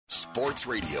Sports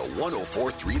Radio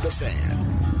 104.3 The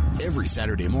Fan. Every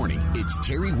Saturday morning, it's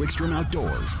Terry Wickstrom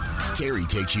Outdoors. Terry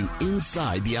takes you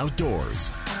inside the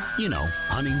outdoors. You know,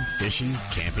 hunting, fishing,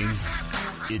 camping.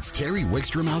 It's Terry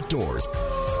Wickstrom Outdoors.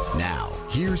 Now,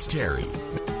 here's Terry.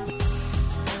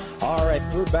 All right,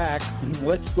 we're back.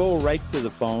 Let's go right to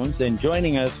the phones. And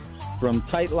joining us from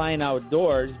Tightline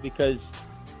Outdoors, because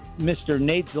Mr.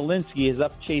 Nate Zielinski is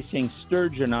up chasing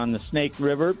sturgeon on the Snake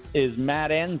River, is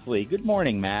Matt Ensley. Good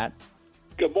morning, Matt.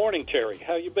 Good morning, Terry.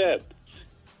 How you been?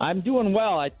 I'm doing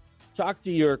well. I talked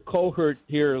to your cohort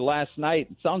here last night.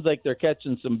 It sounds like they're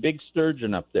catching some big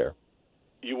sturgeon up there.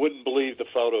 You wouldn't believe the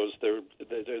photos. They're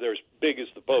as big as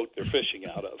the boat they're fishing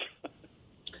out of.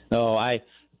 No,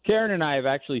 Karen and I have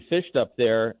actually fished up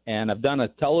there, and I've done a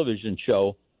television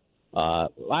show. I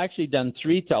actually done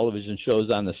 3 television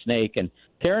shows on the Snake, and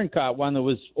Karen caught one that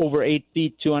was over 8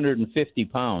 feet, 250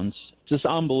 pounds. Just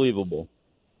unbelievable.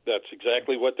 That's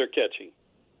exactly what they're catching.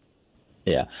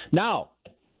 Yeah. Now,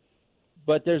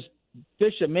 but there's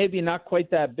fish that maybe not quite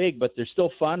that big, but they're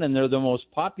still fun, and they're the most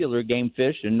popular game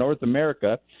fish in North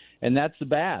America, and that's the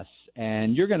bass.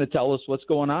 And you're going to tell us what's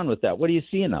going on with that. What are you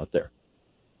seeing out there?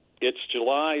 It's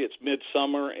July, it's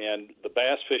midsummer, and the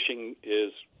bass fishing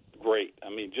is great. I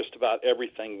mean, just about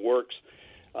everything works.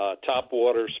 Top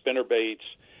water, spinner baits,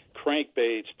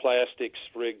 crankbaits, plastics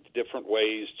rigged different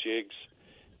ways, jigs,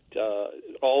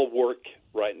 all work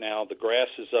right now. The grass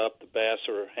is up. The bass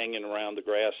are hanging around the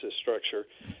grass structure.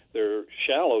 They're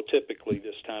shallow typically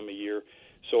this time of year,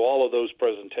 so all of those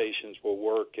presentations will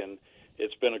work, and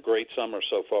it's been a great summer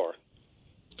so far.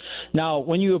 Now,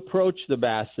 when you approach the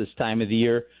bass this time of the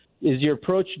year, is your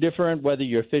approach different whether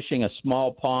you're fishing a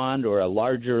small pond or a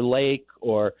larger lake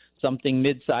or something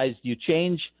mid-sized? Do you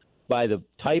change by the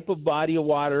type of body of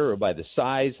water or by the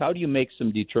size? How do you make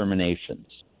some determinations?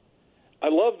 I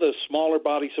love the smaller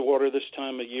bodies of water this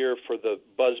time of year for the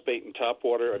buzzbait and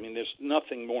topwater. I mean, there's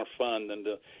nothing more fun than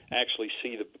to actually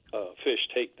see the fish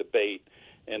take the bait,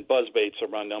 and buzzbaits are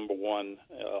my number one,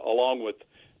 along with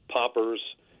poppers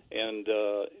and,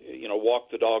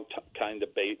 walk-the-dog kind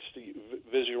of baits.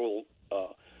 Visual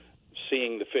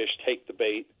seeing the fish take the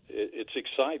bait, it's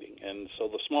exciting. And so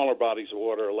the smaller bodies of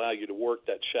water allow you to work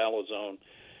that shallow zone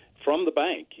from the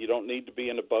bank. You don't need to be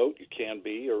in a boat. You can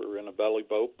be, or in a belly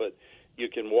boat, but you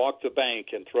can walk the bank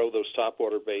and throw those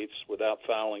topwater baits without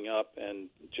fouling up and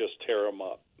just tear them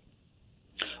up.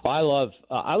 I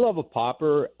love a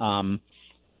popper.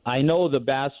 I know the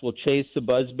bass will chase the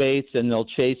buzz baits, and they'll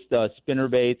chase the spinner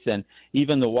baits and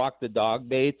even the walk the dog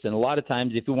baits. And a lot of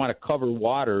times, if you want to cover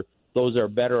water, those are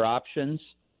better options.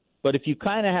 But if you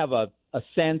kind of have a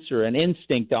sense or an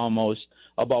instinct almost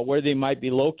about where they might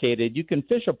be located, you can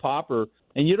fish a popper,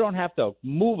 and you don't have to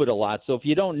move it a lot. So if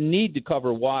you don't need to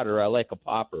cover water, I like a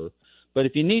popper. But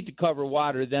if you need to cover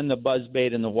water, then the buzz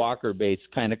bait and the walker baits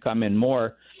kind of come in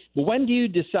more. But when do you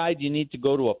decide you need to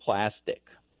go to a plastic?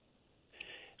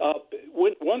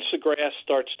 Once the grass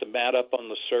starts to mat up on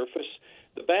the surface,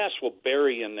 the bass will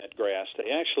bury in that grass.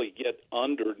 They actually get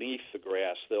underneath the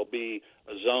grass. There'll be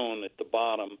a zone at the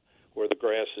bottom where the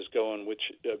grass is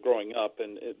growing up,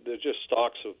 and there's just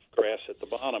stalks of grass at the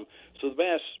bottom. So the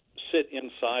bass sit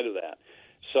inside of that.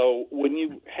 So when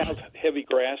you have heavy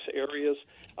grass areas,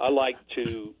 I like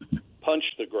to punch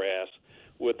the grass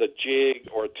with a jig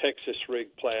or a Texas rig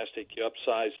plastic. You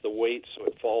upsize the weight so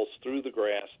it falls through the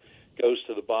grass, goes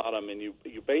to the bottom, and you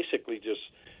basically just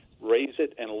raise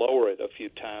it and lower it a few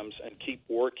times and keep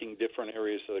working different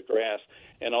areas of the grass,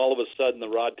 and all of a sudden the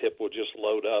rod tip will just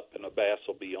load up and the bass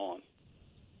will be on.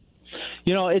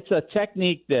 You know, it's a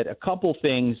technique that a couple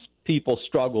things people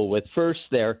struggle with. First,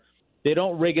 they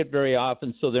don't rig it very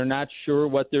often, so they're not sure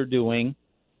what they're doing,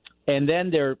 and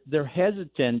then they're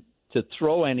hesitant to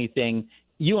throw anything.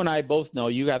 You and I both know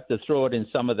you have to throw it in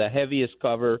some of the heaviest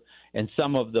cover and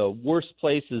some of the worst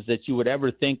places that you would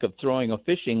ever think of throwing a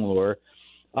fishing lure.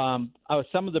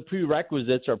 Some of the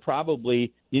prerequisites are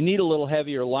probably you need a little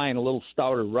heavier line, a little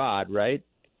stouter rod, right?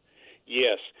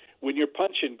 Yes. When you're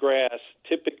punching grass,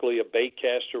 typically a bait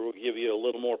caster will give you a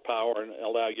little more power and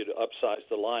allow you to upsize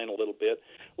the line a little bit.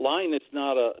 Line is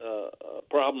not a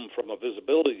problem from a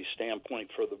visibility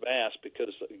standpoint for the bass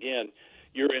because, again,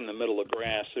 you're in the middle of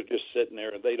grass. They're just sitting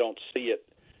there, and they don't see it,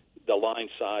 the line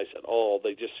size at all.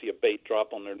 They just see a bait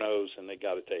drop on their nose, and they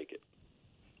got to take it.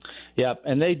 Yeah,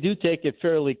 and they do take it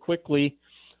fairly quickly.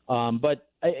 But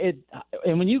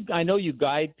I know you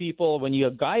guide people. When you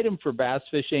guide them for bass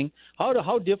fishing,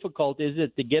 how difficult is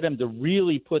it to get them to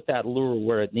really put that lure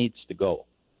where it needs to go?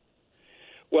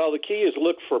 Well, the key is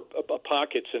look for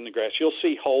pockets in the grass. You'll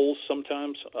see holes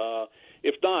sometimes.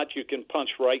 If not, you can punch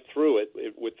right through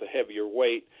it with the heavier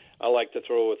weight. I like to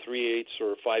throw a 3/8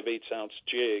 or 5/8 ounce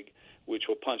jig, which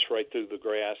will punch right through the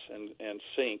grass and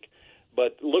sink.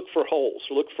 But look for holes.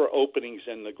 Look for openings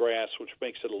in the grass, which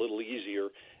makes it a little easier,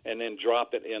 and then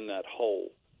drop it in that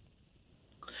hole.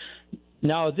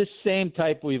 Now, this same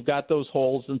type, we've got those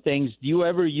holes and things. Do you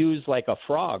ever use like a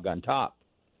frog on top?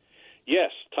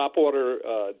 Yes,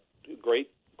 topwater, great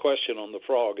question on the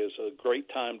frog, is a great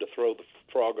time to throw the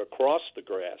frog across the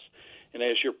grass. And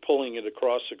as you're pulling it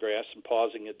across the grass and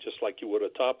pausing it just like you would a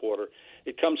topwater,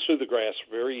 it comes through the grass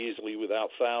very easily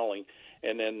without fouling.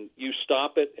 And then you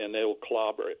stop it, and it'll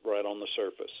clobber it right on the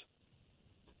surface.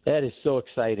 That is so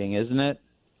exciting, isn't it?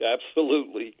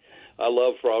 Absolutely. I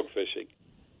love frog fishing.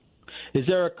 Is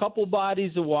there a couple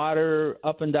bodies of water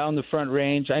up and down the Front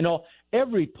Range? I know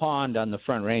every pond on the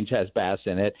Front Range has bass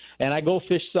in it, and I go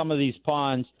fish some of these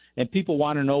ponds, and people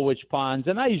want to know which ponds,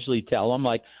 and I usually tell them.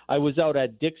 Like, I was out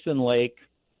at Dixon Lake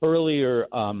earlier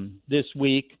this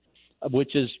week,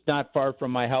 which is not far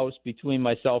from my house, between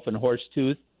myself and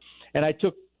Horsetooth, and I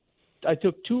took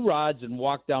 2 rods and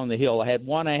walked down the hill. I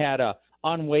had a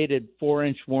unweighted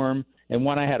 4-inch worm, and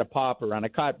one I had a popper, and I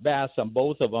caught bass on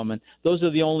both of them, and those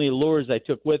are the only lures I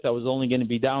took with. I was only going to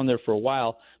be down there for a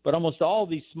while, but almost all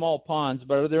these small ponds.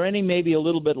 But are there any maybe a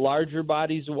little bit larger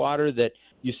bodies of water that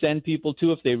you send people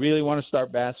to if they really want to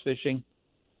start bass fishing?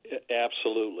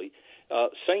 Absolutely.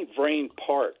 St. Vrain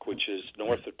Park, which is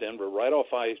north of Denver, right off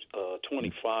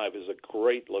I-25, is a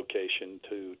great location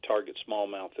to target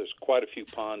smallmouth. There's quite a few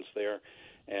ponds there,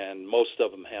 and most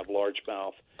of them have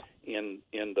largemouth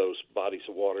in those bodies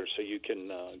of water, so you can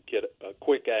get a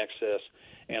quick access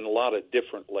and a lot of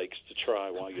different lakes to try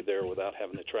while you're there without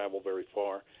having to travel very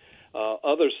far.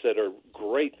 Others that are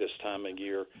great this time of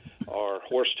year are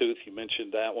Horsetooth. You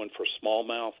mentioned that one for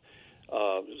smallmouth.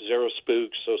 Zero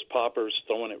spooks, those poppers,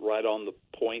 throwing it right on the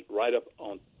point, right up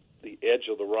on the edge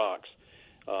of the rocks,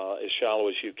 as shallow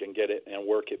as you can get it, and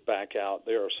work it back out.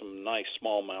 There are some nice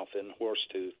smallmouth in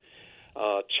Horsetooth.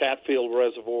 Chatfield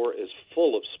Reservoir is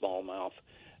full of smallmouth,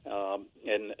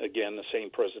 and again, the same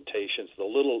presentations. The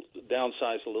little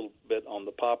downsize a little bit on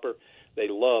the popper. They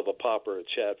love a popper at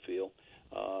Chatfield.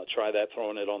 Try that,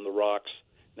 throwing it on the rocks.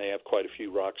 They have quite a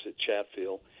few rocks at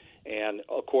Chatfield. And,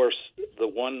 of course, the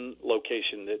one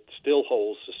location that still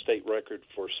holds the state record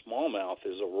for smallmouth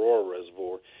is Aurora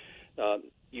Reservoir.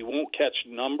 You won't catch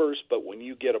numbers, but when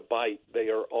you get a bite, they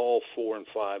are all 4 and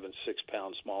 5 and 6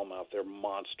 pound smallmouth. They're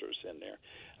monsters in there.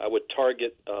 I would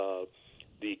target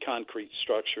the concrete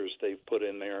structures they've put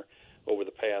in there over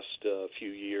the past few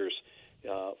years.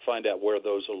 Find out where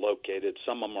those are located.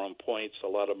 Some of them are on points. A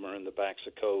lot of them are in the backs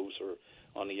of coves or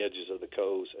on the edges of the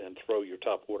coves, and throw your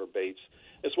topwater baits,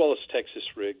 as well as Texas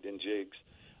rigged and jigs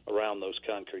around those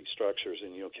concrete structures,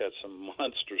 and you'll catch some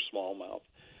monster smallmouth.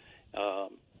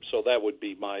 So that would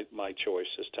be my choice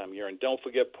this time of year. And don't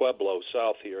forget Pueblo,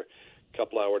 south here,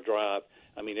 couple-hour drive.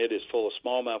 I mean, it is full of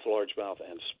smallmouth, largemouth,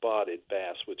 and spotted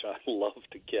bass, which I love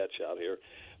to catch out here.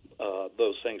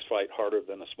 Those things fight harder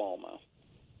than a smallmouth.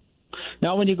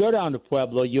 Now, when you go down to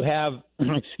Pueblo, you have,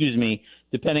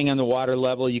 depending on the water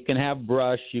level, you can have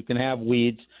brush, you can have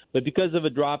weeds, but because of a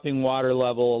dropping water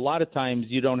level, a lot of times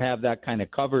you don't have that kind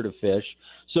of cover to fish.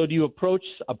 So do you approach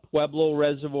a Pueblo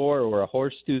reservoir or a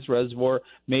Horsetooth reservoir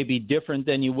maybe different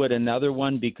than you would another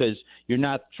one because you're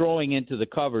not throwing into the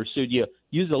cover? So do you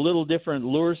use a little different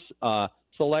lure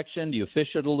selection? Do you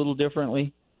fish it a little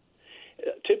differently?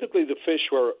 Typically, the fish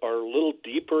are a little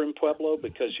deeper in Pueblo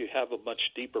because you have a much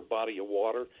deeper body of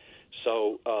water.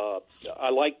 So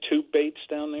I like tube baits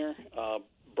down there,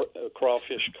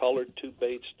 crawfish-colored tube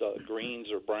baits, greens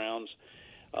or browns,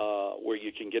 where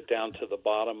you can get down to the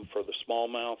bottom for the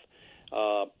smallmouth.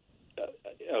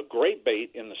 A great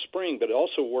bait in the spring, but it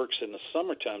also works in the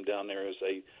summertime down there, is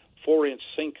a 4-inch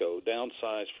Cinco,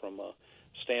 downsized from a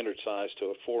standard size to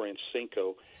a 4-inch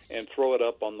Cinco, and throw it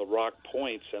up on the rock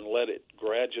points and let it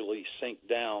gradually sink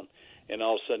down, and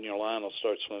all of a sudden your line will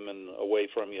start swimming away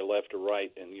from you left or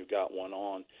right, and you got one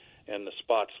on. And the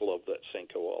spots love that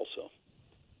Cinco also.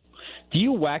 Do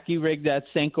you wacky rig that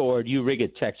Cinco, or do you rig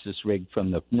it Texas rig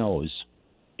from the nose?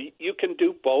 You can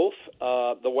do both.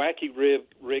 The wacky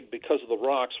rig, because of the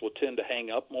rocks, will tend to hang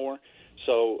up more.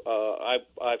 So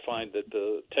I find that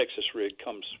the Texas rig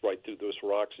comes right through those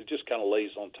rocks. It just kind of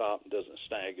lays on top and doesn't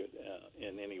snag it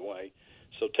in any way.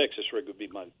 So Texas rig would be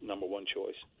my number one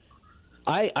choice.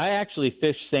 I actually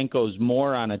fish Cincos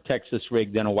more on a Texas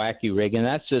rig than a wacky rig, and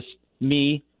that's just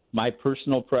me, my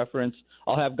personal preference.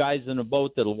 I'll have guys in a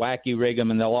boat that'll wacky rig them,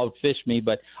 and they'll outfish me,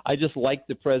 but I just like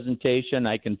the presentation.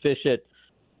 I can fish it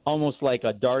almost like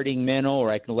a darting minnow,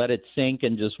 or I can let it sink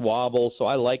and just wobble. So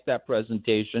I like that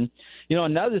presentation.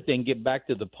 Another thing, get back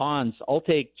to the ponds, I'll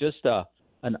take just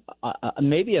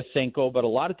maybe a Senko, but a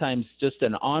lot of times just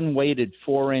an unweighted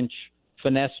 4-inch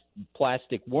finesse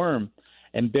plastic worm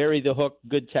and bury the hook,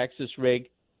 good Texas rig.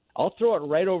 I'll throw it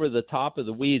right over the top of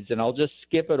the weeds, and I'll just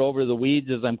skip it over the weeds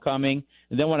as I'm coming.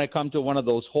 And then when I come to one of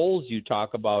those holes you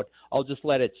talk about, I'll just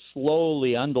let it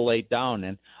slowly undulate down.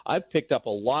 And I've picked up a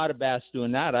lot of bass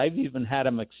doing that. I've even had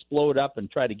them explode up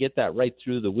and try to get that right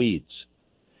through the weeds.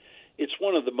 It's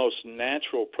one of the most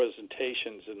natural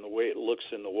presentations in the way it looks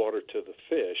in the water to the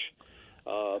fish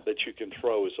that you can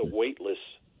throw is a weightless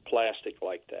plastic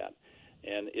like that.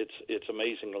 And it's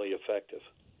amazingly effective.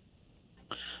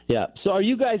 Yeah. So are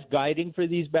you guys guiding for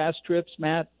these bass trips,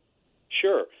 Matt?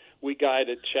 Sure. We guide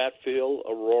at Chatfield,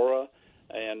 Aurora,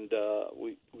 and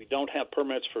we don't have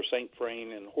permits for St.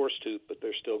 Vrain and Horsetooth, but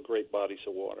they're still great bodies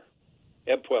of water.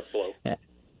 And Pueblo.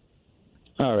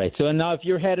 All right. So now if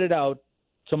you're headed out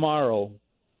tomorrow,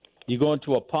 you go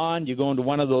into a pond, you go into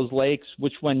one of those lakes,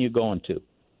 which one you going to?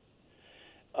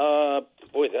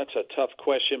 Boy, that's a tough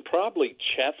question. Probably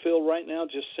Chatfield right now,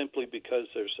 just simply because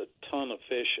there's a ton of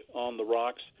fish on the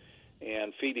rocks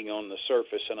and feeding on the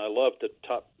surface, and I love the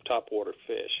top water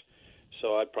fish.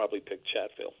 So I'd probably pick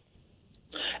Chatfield.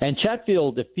 And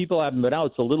Chatfield, if people haven't been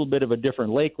out, it's a little bit of a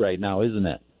different lake right now, isn't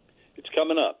it? It's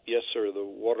coming up, yes, sir. The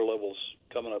water level's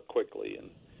coming up quickly, and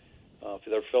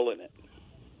they're filling it.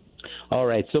 All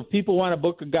right. So if people want to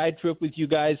book a guide trip with you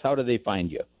guys, how do they find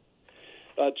you?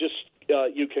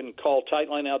 You can call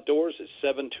Tightline Outdoors at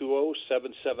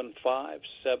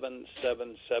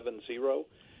 720-775-7770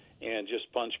 and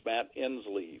just punch Matt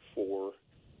Ensley for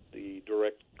the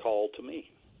direct call to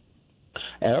me.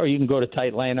 Or you can go to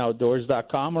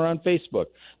tightlineoutdoors.com or on Facebook.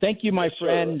 Thank you, my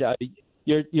friend.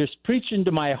 You're preaching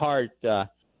to my heart.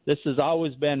 This has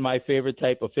always been my favorite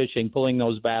type of fishing, pulling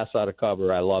those bass out of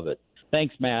cover. I love it.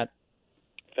 Thanks, Matt.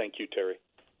 Thank you, Terry.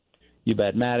 You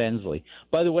bet. Matt Ensley.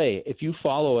 By the way, if you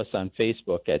follow us on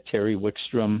Facebook at Terry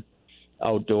Wickstrom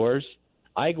Outdoors,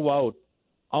 I go out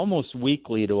almost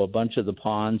weekly to a bunch of the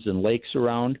ponds and lakes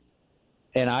around,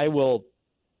 and I will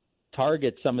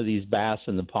target some of these bass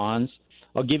in the ponds.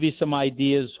 I'll give you some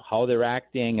ideas how they're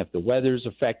acting, if the weather's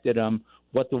affected them,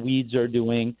 what the weeds are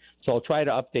doing. So I'll try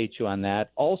to update you on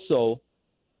that. Also,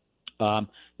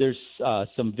 there's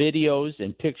some videos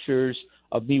and pictures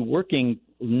of me working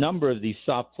a number of these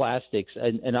soft plastics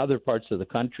in other parts of the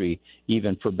country,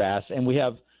 even for bass. And we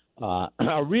have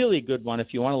a really good one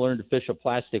if you want to learn to fish a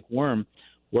plastic worm,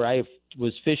 where I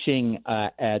was fishing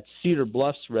at Cedar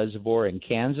Bluffs Reservoir in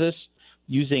Kansas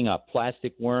using a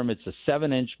plastic worm. It's a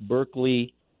 7-inch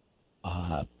Berkeley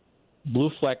blue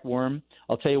fleck worm.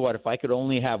 I'll tell you what, if I could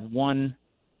only have one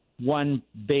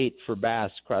bait for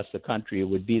bass across the country, it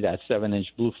would be that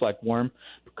 7-inch blue fleck worm.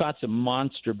 We caught some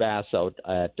monster bass out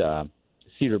at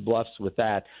Cedar Bluffs with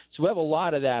that. So we have a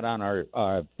lot of that on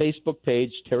our Facebook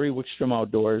page, Terry Wickstrom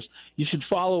Outdoors. You should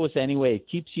follow us anyway. It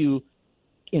keeps you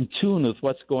in tune with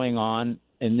what's going on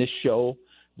in this show.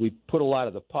 We put a lot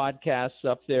of the podcasts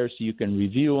up there so you can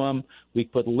review them. We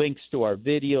put links to our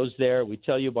videos there. We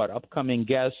tell you about upcoming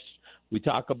guests. We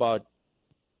talk about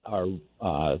our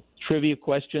trivia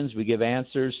questions. We give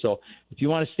answers. So if you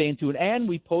want to stay in tune, and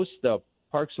we post the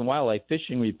Parks and Wildlife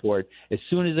Fishing Report. As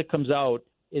soon as it comes out,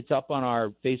 it's up on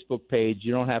our Facebook page.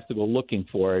 You don't have to go looking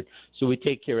for it. So we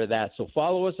take care of that. So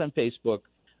follow us on Facebook,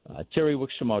 Terry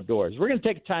Wickstrom Outdoors. We're going to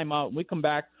take a time out. When we come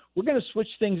back, we're going to switch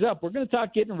things up. We're going to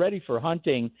talk getting ready for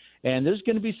hunting, and there's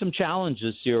going to be some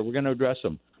challenges here. We're going to address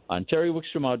them on Terry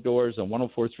Wickstrom Outdoors on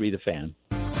 104.3 The Fan.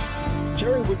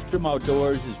 Terry Wickstrom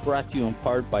Outdoors is brought to you in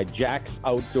part by Jack's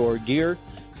Outdoor Gear.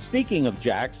 Speaking of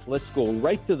Jack's, let's go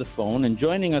right to the phone. And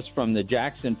joining us from the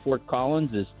Jack's in Fort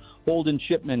Collins is Holden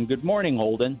Shipman. Good morning,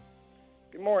 Holden.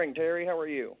 Good morning, Terry. How are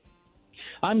you?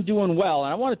 I'm doing well,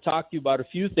 and I want to talk to you about a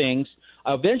few things.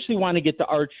 I eventually want to get to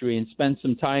archery and spend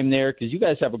some time there because you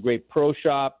guys have a great pro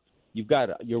shop.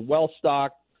 You're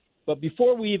well-stocked. But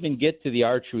before we even get to the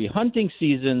archery, hunting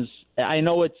seasons, I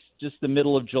know it's just the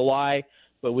middle of July,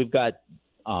 but we've got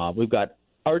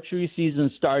archery season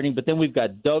starting, but then we've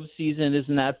got dove season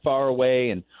isn't that far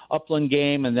away, and upland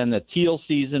game, and then the teal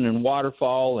season and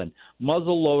waterfowl and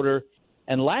muzzleloader.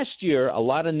 And last year, a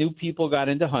lot of new people got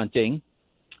into hunting,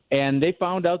 and they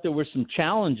found out there were some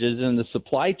challenges in the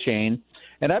supply chain.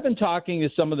 And I've been talking to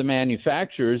some of the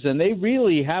manufacturers, and they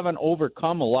really haven't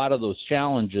overcome a lot of those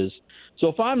challenges. So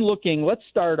if I'm looking, let's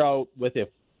start out with a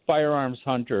firearms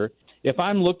hunter. If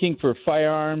I'm looking for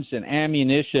firearms and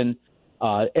ammunition,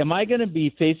 am I going to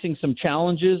be facing some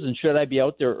challenges, and should I be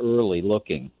out there early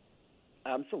looking?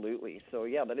 Absolutely. So,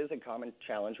 yeah, that is a common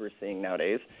challenge we're seeing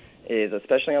nowadays, is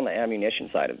especially on the ammunition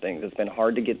side of things. It's been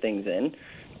hard to get things in.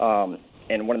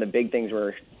 And one of the big things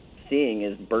we're seeing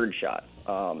is birdshot.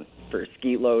 For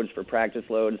skeet loads, for practice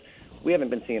loads, we haven't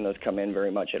been seeing those come in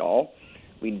very much at all.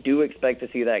 We do expect to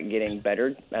see that getting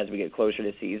better as we get closer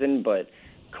to season, but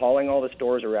calling all the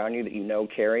stores around you that you know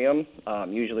carry them,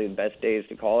 usually the best days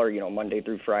to call are, Monday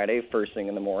through Friday, first thing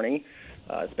in the morning.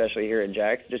 Especially here at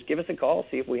Jack's, just give us a call,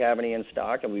 see if we have any in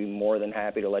stock, and we'll be more than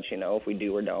happy to let you know if we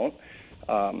do or don't.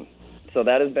 So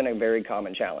that has been a very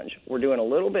common challenge. We're doing a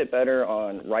little bit better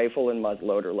on rifle and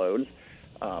muzzleloader loads,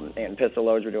 and pistol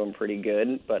loads are doing pretty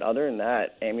good. But other than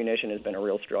that, ammunition has been a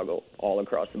real struggle all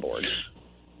across the board.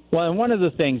 Well, and one of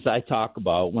the things I talk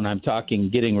about when I'm talking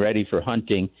getting ready for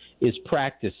hunting is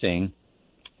practicing.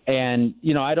 And,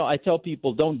 I tell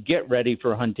people don't get ready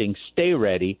for hunting, stay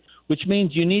ready, which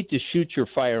means you need to shoot your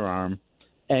firearm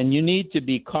and you need to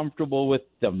be comfortable with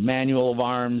the manual of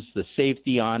arms, the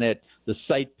safety on it, the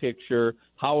sight picture,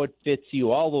 how it fits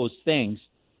you, all those things.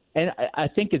 And I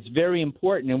think it's very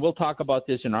important, and we'll talk about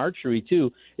this in archery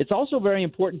too, it's also very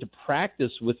important to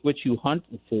practice with what you hunt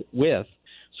with.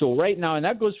 So right now, and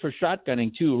that goes for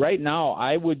shotgunning too, right now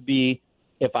I would be,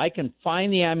 if I can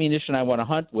find the ammunition I want to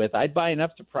hunt with, I'd buy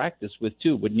enough to practice with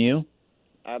too, wouldn't you?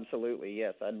 Absolutely,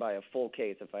 yes. I'd buy a full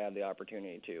case if I had the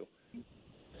opportunity to.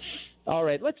 All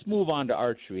right, let's move on to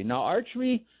archery. Now,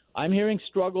 archery, I'm hearing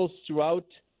struggles throughout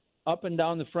up and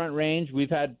down the Front Range. We've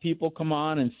had people come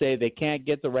on and say they can't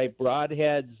get the right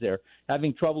broadheads. They're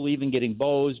having trouble even getting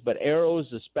bows, but arrows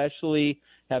especially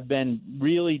have been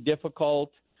really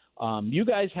difficult. You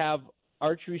guys have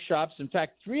archery shops. In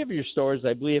fact, 3 of your stores,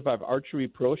 I believe, have archery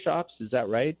pro shops. Is that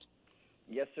right?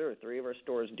 Yes, sir. 3 of our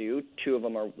stores do. 2 of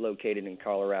them are located in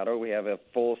Colorado. We have a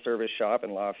full-service shop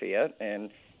in Lafayette,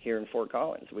 and here in Fort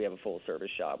Collins, we have a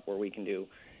full-service shop where we can do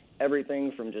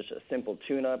everything from just a simple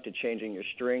tune-up to changing your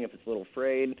string if it's a little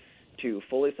frayed to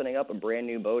fully setting up a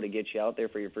brand-new bow to get you out there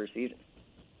for your first season.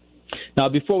 Now,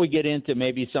 before we get into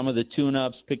maybe some of the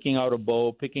tune-ups, picking out a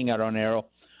bow, picking out an arrow,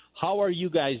 how are you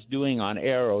guys doing on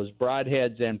arrows,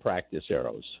 broadheads, and practice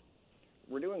arrows?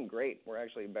 We're doing great. We're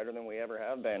actually better than we ever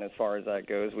have been as far as that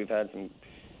goes. We've had some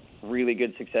really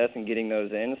good success in getting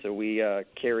those in. So we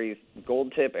carry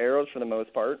gold tip arrows for the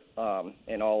most part,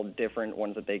 and all different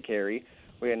ones that they carry.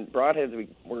 Broadheads,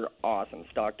 we're awesome,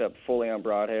 stocked up fully on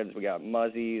broadheads. We got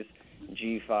Muzzies,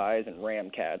 G5s, and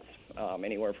Ramcats,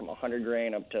 anywhere from 100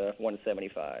 grain up to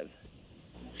 175.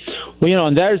 Well,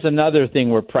 and there's another thing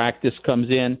where practice comes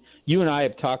in. You and I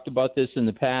have talked about this in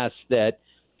the past, that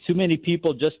too many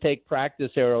people just take practice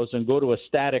arrows and go to a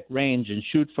static range and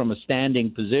shoot from a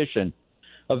standing position.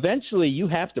 Eventually, you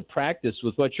have to practice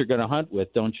with what you're going to hunt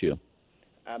with, don't you?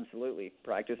 Absolutely.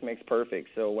 Practice makes perfect.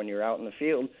 So when you're out in the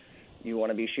field, you want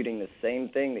to be shooting the same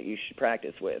thing that you should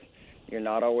practice with. You're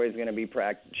not always going to be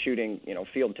shooting,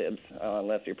 field tips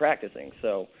unless you're practicing.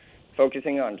 So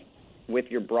focusing on with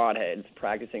your broadheads,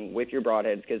 practicing with your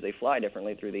broadheads because they fly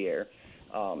differently through the air,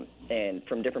 and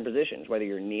from different positions, whether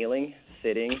you're kneeling,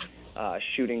 sitting,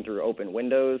 shooting through open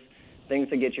windows, things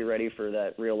to get you ready for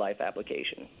that real-life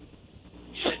application.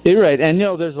 You're right. And,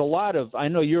 there's a lot of – I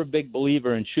know you're a big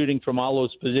believer in shooting from all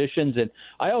those positions, and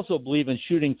I also believe in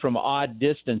shooting from odd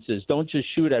distances. Don't just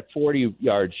shoot at 40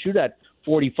 yards. Shoot at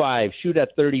 45, shoot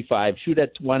at 35, shoot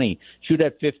at 20, shoot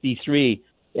at 53.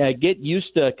 Get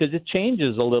used to – because it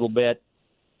changes a little bit,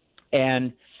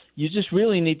 and you just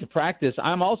really need to practice.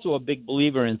 I'm also a big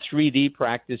believer in 3D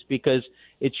practice because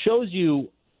it shows you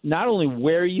not only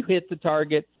where you hit the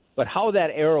target, but how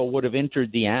that arrow would have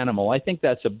entered the animal. I think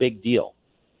that's a big deal.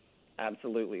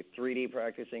 Absolutely. 3D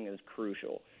practicing is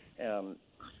crucial. And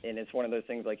it's one of those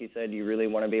things, like you said, you really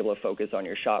want to be able to focus on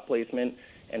your shot placement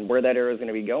and where that arrow is going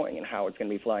to be going and how it's going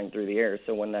to be flying through the air.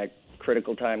 So when that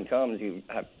critical time comes, you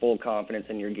have full confidence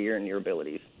in your gear and your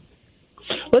abilities.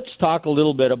 Let's talk a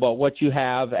little bit about what you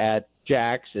have at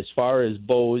Jack's as far as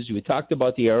bows. We talked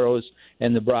about the arrows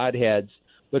and the broadheads.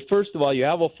 But first of all, you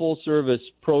have a full-service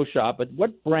pro shop. But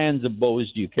what brands of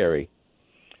bows do you carry?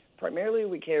 Primarily,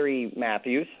 we carry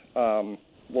Mathews.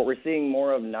 What we're seeing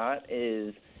more of not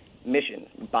is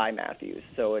Mission by Mathews.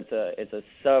 So it's a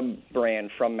sub-brand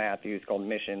from Mathews called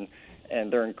Mission,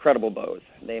 and they're incredible bows.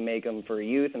 They make them for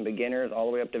youth and beginners all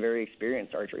the way up to very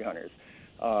experienced archery hunters.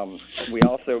 We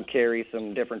also carry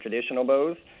some different traditional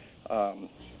bows,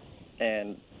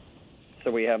 and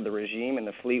so we have the Regime and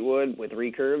the Fleetwood with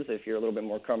recurves if you're a little bit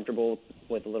more comfortable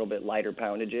with a little bit lighter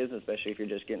poundages, especially if you're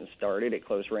just getting started at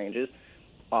close ranges.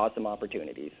 Awesome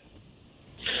opportunities.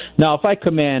 Now, if I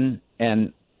come in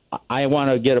and I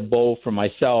want to get a bow for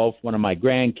myself, one of my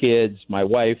grandkids, my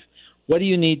wife, What do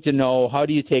you need to know? How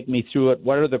do you take me through it?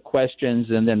 What are the questions?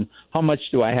 And then how much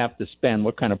do I have to spend?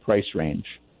 What kind of price range?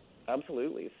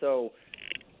 Absolutely. So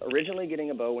originally getting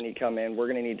a bow when you come in, we're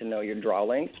going to need to know your draw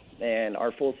length. And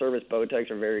our full-service bow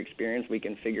techs are very experienced. We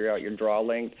can figure out your draw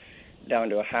length down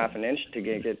to a half an inch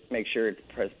to make sure it's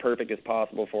as perfect as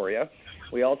possible for you.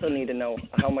 We also need to know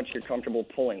how much your comfortable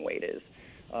pulling weight is.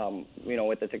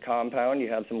 If it's a compound, you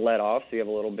have some let off, so you have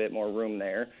a little bit more room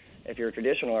there. If you're a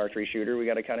traditional archery shooter, we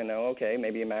got to kind of know, okay,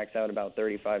 maybe you max out about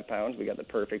 35 pounds. We got the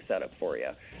perfect setup for you.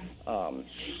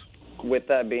 With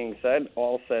that being said,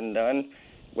 all said and done,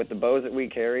 with the bows that we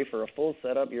carry for a full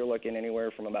setup, you're looking anywhere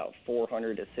from about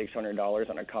 $400 to $600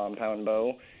 on a compound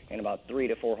bow and about $300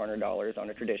 to $400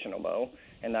 on a traditional bow.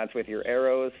 And that's with your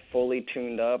arrows fully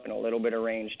tuned up and a little bit of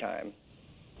range time.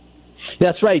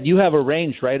 That's right. You have a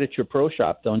range right at your pro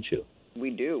shop, don't you? We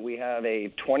do. We have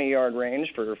a 20-yard range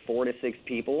for 4 to 6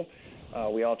 people.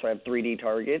 We also have 3D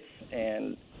targets,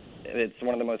 and it's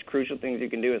one of the most crucial things you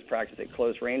can do is practice at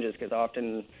close ranges, because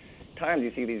oftentimes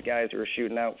you see these guys who are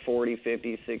shooting out 40,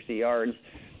 50, 60 yards,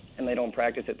 and they don't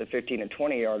practice at the 15 to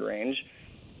 20-yard range.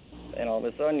 And all of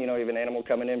a sudden, you have an animal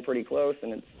coming in pretty close,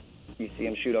 and you see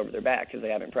them shoot over their back because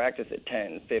they haven't practiced at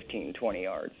 10, 15, 20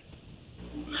 yards.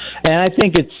 And I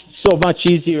think it's so much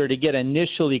easier to get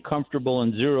initially comfortable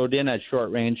and zeroed in at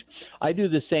short range. I do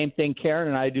the same thing Karen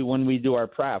and I do when we do our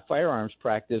firearms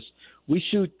practice. We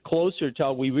shoot closer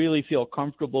till we really feel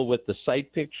comfortable with the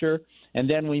sight picture, and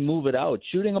then we move it out.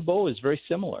 Shooting a bow is very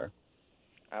similar.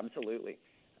 Absolutely.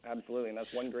 And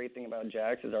that's one great thing about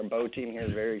Jax is our bow team here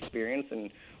is very experienced, and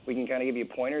we can kind of give you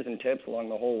pointers and tips along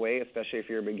the whole way, especially if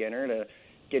you're a beginner, to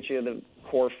get you the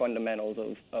core fundamentals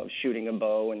of shooting a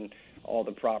bow and all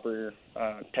the proper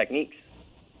techniques.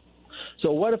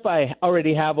 So what if I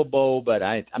already have a bow, but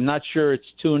I'm not sure it's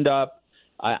tuned up?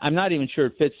 I'm not even sure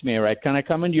it fits me right. Can I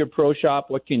come into your pro shop?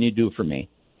 What can you do for me?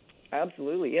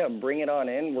 Absolutely, yeah. Bring it on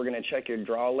in. We're going to check your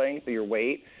draw length, your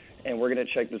weight, and we're going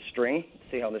to check the string,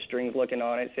 see how the string's looking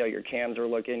on it, see how your cams are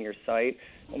looking, your sight.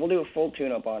 And we'll do a full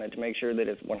tune-up on it to make sure that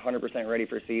it's 100% ready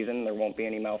for season. There won't be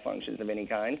any malfunctions of any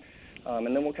kind.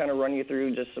 And then we'll kind of run you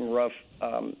through just some rough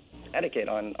etiquette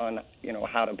on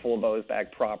how to pull bows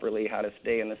back properly, how to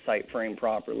stay in the sight frame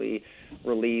properly,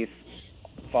 release,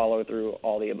 follow through,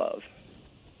 all the above.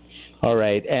 All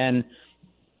right. And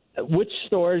which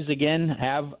stores, again,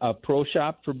 have a pro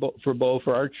shop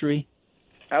for archery?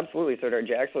 Absolutely. So at our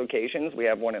Jax locations, we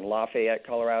have one in Lafayette,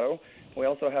 Colorado. We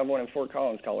also have one in Fort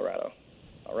Collins, Colorado,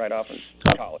 right off in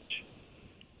College.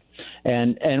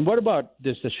 And what about,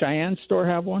 does the Cheyenne store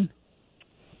have one?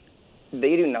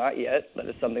 They do not yet. That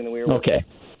is something that we are working on.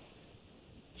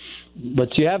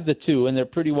 But you have the two, and they're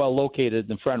pretty well located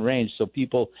in the front range, so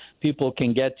people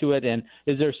can get to it. And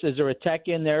is there a tech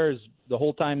in there? Is the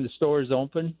whole time the store is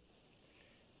open?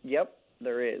 Yep,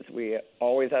 there is. We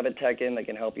always have a tech in that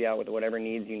can help you out with whatever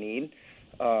needs you need.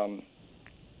 And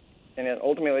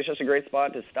ultimately, it's just a great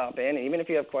spot to stop in. Even if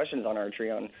you have questions on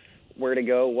archery, on where to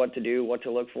go, what to do, what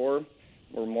to look for,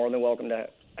 we're more than welcome to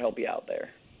help you out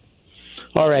there.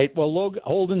 All right. Well,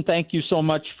 Holden, thank you so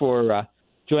much for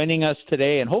joining us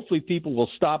today, and hopefully people will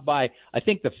stop by. I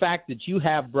think the fact that you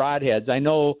have broadheads, I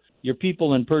know your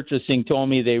people in purchasing told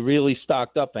me they really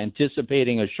stocked up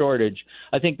anticipating a shortage.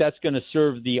 I think that's going to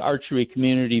serve the archery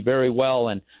community very well,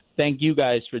 and thank you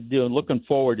guys for looking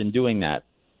forward and doing that.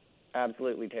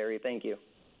 Absolutely, Terry. Thank you.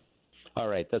 All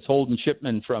right. That's Holden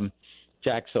Shipman from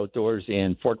Jax Outdoors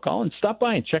in Fort Collins. Stop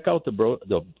by and check out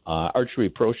the archery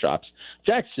pro shops.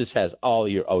 Jax just has all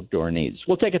your outdoor needs.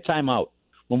 We'll take a time out.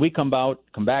 When we come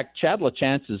back, Chad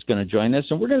LaChance is going to join us,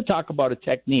 and we're going to talk about a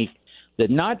technique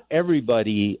that not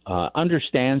everybody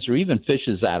understands or even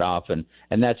fishes that often,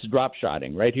 and that's drop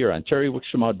shotting right here on Terry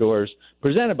Wickstrom Outdoors,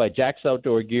 presented by Jax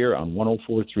Outdoor Gear on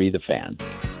 104.3 The Fan.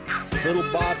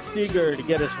 Little Bob Seger to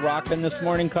get us rocking this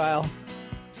morning, Kyle.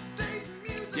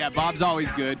 Yeah, Bob's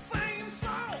always good.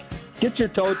 Get your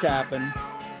toe tapping.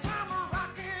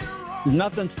 There's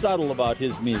nothing subtle about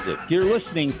his music. You're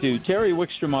listening to Terry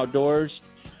Wickstrom Outdoors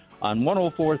on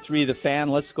 104.3 The Fan.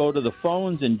 Let's go to the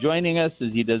phones, and joining us,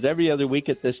 as he does every other week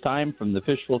at this time, from the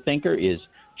Fishful Thinker is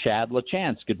Chad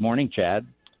LaChance. Good morning, Chad.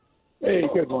 Hey,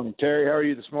 good morning, Terry. How are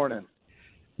you this morning?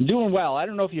 I'm doing well. I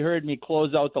don't know if you heard me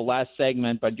close out the last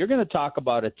segment, but you're going to talk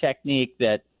about a technique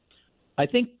that I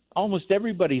think almost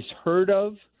everybody's heard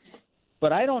of,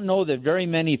 but I don't know that very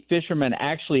many fishermen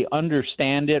actually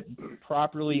understand it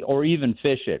properly or even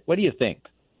fish it. What do you think?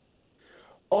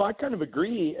 Oh, I kind of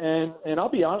agree, and I'll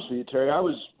be honest with you, Terry. I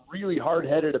was really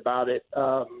hard-headed about it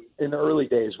in the early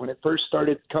days when it first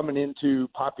started coming into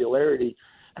popularity.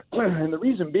 And the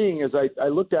reason being is I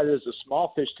looked at it as a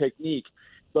small fish technique,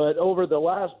 But over the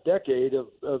last decade of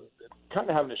kind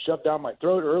of having to shove down my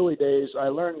throat early days, I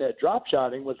learned that drop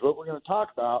shotting, which is what we're going to talk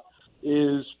about,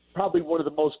 is probably one of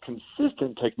the most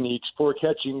consistent techniques for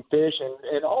catching fish.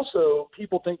 And also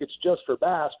people think it's just for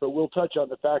bass, but we'll touch on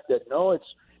the fact that, no, it's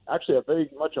actually a very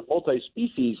much a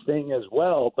multi-species thing as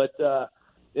well. But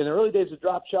in the early days of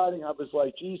drop shotting, I was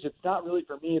like, geez, it's not really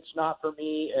for me. It's not for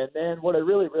me. And then what I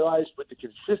really realized with the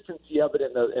consistency of it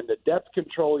and the depth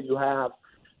control you have,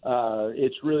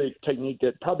 it's really a technique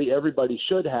that probably everybody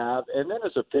should have. And then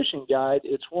as a fishing guide,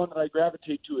 it's one that I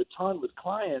gravitate to a ton with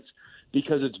clients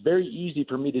because it's very easy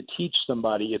for me to teach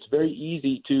somebody. It's very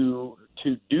easy to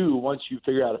do once you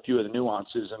figure out a few of the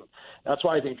nuances. And that's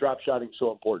why I think drop shotting is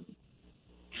so important.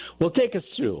 Well, take us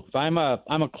through. If I'm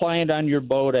a client on your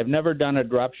boat, I've never done a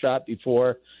drop shot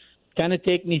before, kind of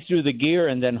take me through the gear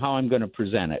and then how I'm going to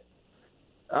present it.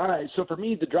 All right, so for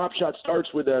me, the drop shot starts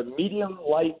with a medium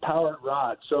light powered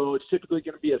rod. So it's typically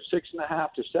going to be a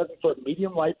 6.5 to 7 foot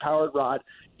medium light powered rod.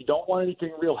 You don't want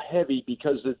anything real heavy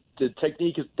because the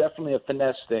technique is definitely a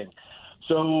finesse thing.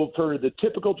 So for the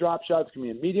typical drop shot, it's going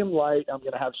to be a medium light. I'm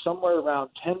going to have somewhere around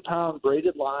 10-pound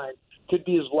braided line. Could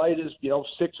be as light as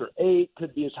 6 or 8.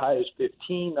 Could be as high as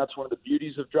 15. That's one of the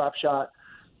beauties of drop shot.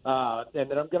 And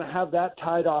then I'm going to have that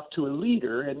tied off to a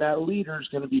leader, and that leader is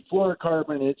going to be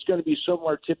fluorocarbon, and it's going to be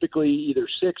somewhere typically either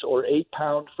 6 or 8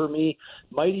 pound for me.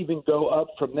 Might even go up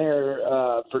from there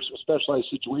for some specialized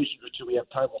situations, which we have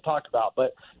time we'll talk about.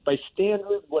 But by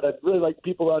standard, what I'd really like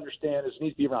people to understand is it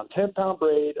needs to be around 10-pound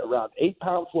braid, around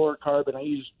 8-pound fluorocarbon. I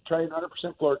use try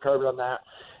 100% fluorocarbon on that.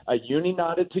 I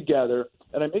uni-knot it together,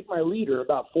 and I make my leader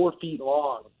about 4 feet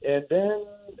long. And then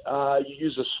you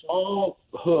use a small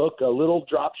hook, a little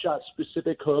drop shot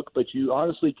specific hook, but you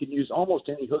honestly can use almost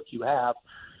any hook you have.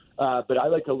 But I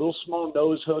like a little small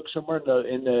nose hook somewhere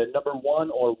in the number 1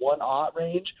 or 1/0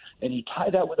 range, and you tie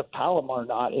that with a Palomar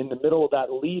knot in the middle of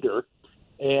that leader.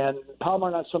 And Palomar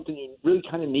knot is something you really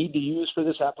kind of need to use for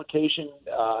this application.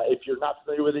 If you're not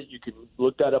familiar with it, you can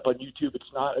look that up on YouTube.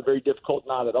 It's not a very difficult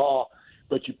knot at all.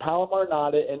 But you Palomar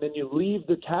knot it, and then you leave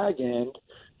the tag end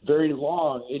very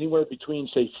long, anywhere between,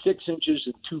 say, 6 inches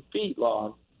and 2 feet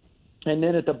long. And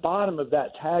then at the bottom of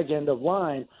that tag end of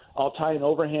line, I'll tie an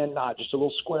overhand knot, just a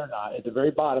little square knot at the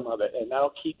very bottom of it, and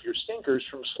that'll keep your sinkers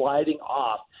from sliding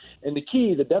off. And the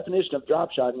key, the definition of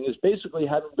drop shotting, is basically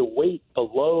having the weight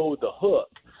below the hook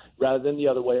rather than the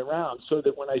other way around, so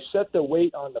that when I set the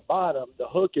weight on the bottom, the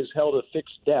hook is held a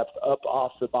fixed depth up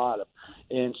off the bottom.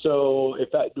 And so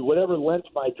whatever length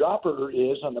my dropper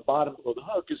is on the bottom of the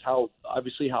hook is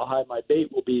obviously how high my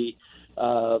bait will be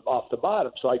off the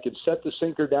bottom. So I can set the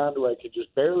sinker down to where I can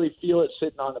just barely feel it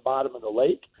sitting on the bottom of the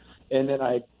lake, and then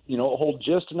I hold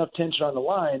just enough tension on the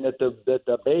line that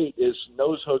the bait is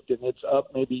nose hooked and it's up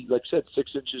maybe, like I said,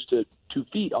 6 inches to 2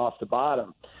 feet off the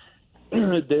bottom.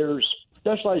 There's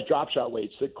specialized drop shot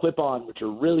weights that clip on, which are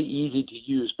really easy to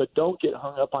use, but don't get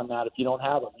hung up on that if you don't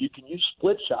have them. You can use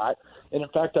split shot, and in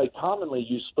fact, I commonly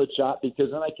use split shot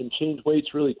because then I can change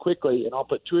weights really quickly, and I'll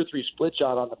put 2 or 3 split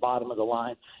shot on the bottom of the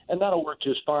line, and that'll work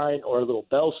just fine, or a little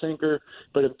bell sinker,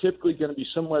 but I'm typically going to be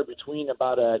somewhere between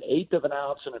about 1/8 of an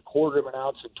ounce and 1/4 of an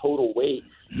ounce in total weight.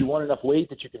 You want enough weight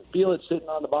that you can feel it sitting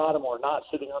on the bottom or not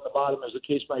sitting on the bottom, as the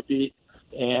case might be,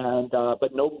 and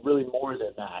but no really more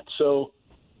than that.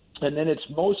 And then it's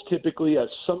most typically a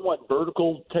somewhat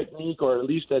vertical technique, or at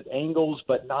least at angles,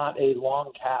 but not a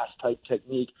long cast type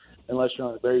technique unless you're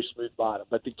on a very smooth bottom.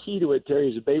 But the key to it, Terry,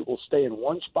 is the bait will stay in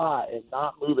one spot and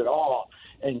not move at all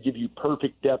and give you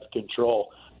perfect depth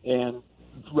control. And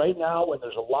right now, when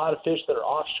there's a lot of fish that are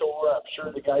offshore, I'm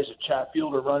sure the guys at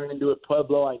Chatfield are running into it.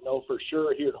 Pueblo, I know for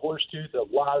sure. Here at Horsetooth,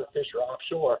 a lot of fish are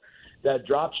offshore. That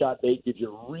drop shot bait gives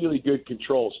you really good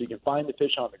control. So you can find the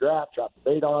fish on the graph, drop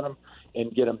the bait on them,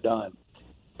 and get them done.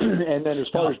 And then as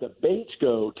far as the baits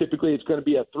go, typically it's going to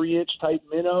be a 3-inch type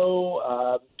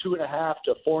minnow, 2.5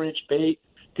 to 4-inch bait.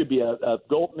 Could be a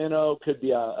gulp minnow, could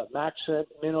be a Maxent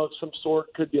minnow of some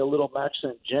sort, could be a little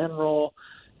Maxent general,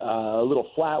 a little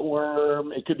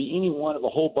flatworm. It could be any one of a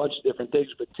whole bunch of different things,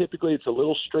 but typically it's a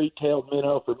little straight-tailed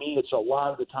minnow. For me, it's a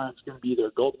lot of the time it's going to be either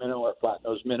a gulp minnow or a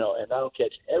flat-nosed minnow, and that'll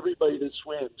catch everybody that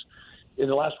swims. In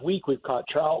the last week, we've caught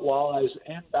trout, walleyes,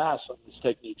 and bass on this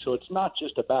technique, so it's not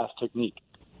just a bass technique.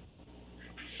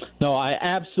 No, I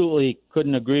absolutely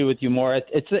couldn't agree with you more.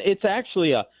 It's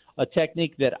actually a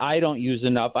technique that I don't use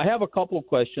enough. I have a couple of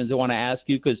questions I want to ask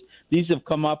you because these have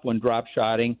come up when drop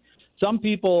shotting. Some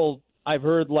people I've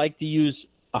heard like to use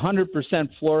 100%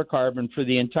 fluorocarbon for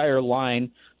the entire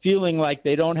line, feeling like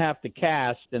they don't have to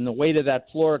cast, and the weight of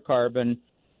that fluorocarbon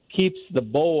keeps the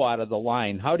bow out of the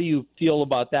line. How do you feel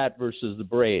about that versus the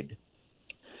braid?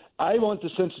 I want the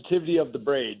sensitivity of the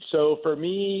braid. So for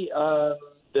me,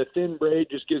 the thin braid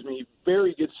just gives me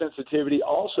very good sensitivity.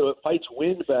 Also, it fights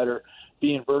wind better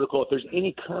being vertical. If there's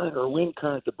any current or wind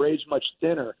current, the braid's much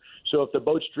thinner. So if the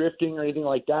boat's drifting or anything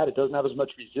like that, it doesn't have as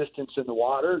much resistance in the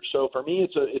water. So for me,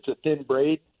 it's a thin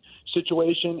braid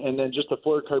situation, and then just a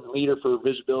fluorocarbon leader for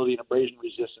visibility and abrasion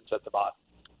resistance at the bottom.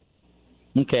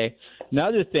 Okay.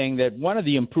 Another thing that one of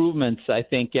the improvements, I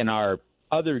think, in our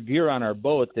other gear on our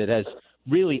boat that has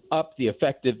really upped the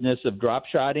effectiveness of drop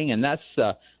shotting, and that's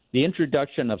the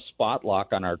introduction of spot lock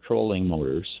on our trolling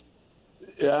motors.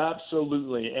 Yeah,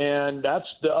 absolutely. And that's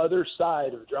the other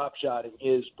side of drop shotting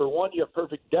is, for one, you have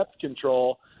perfect depth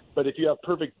control, but if you have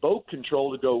perfect boat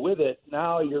control to go with it,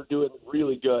 now you're doing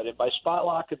really good. And by spot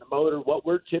locking the motor, what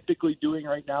we're typically doing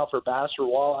right now for bass or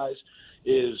walleyes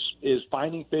is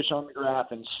finding fish on the graph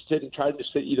and trying to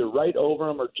sit either right over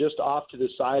them or just off to the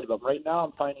side of them. Right now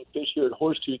I'm finding fish here at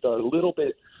Horsetooth are a little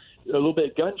bit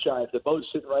gun shy if the boat's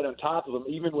sitting right on top of them,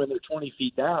 even when they're 20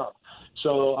 feet down.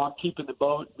 So I'm keeping the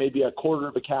boat maybe a quarter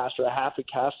of a cast or a half a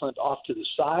cast length off to the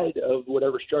side of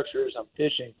whatever structure is I'm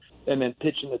fishing, and then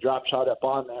pitching the drop shot up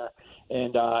on there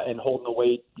and holding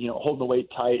the weight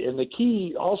tight. And the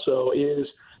key also is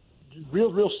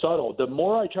real subtle. The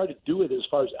more I try to do it as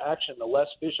far as action, the less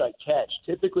fish I catch.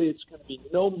 Typically, it's going to be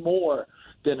no more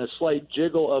than a slight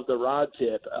jiggle of the rod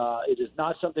tip. It is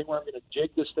not something where I'm going to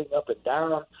jig this thing up and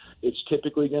down. It's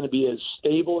typically going to be as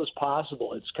stable as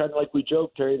possible. It's kind of like we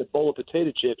joke, Terry, the bowl of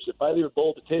potato chips. If I leave a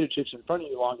bowl of potato chips in front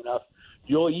of you long enough,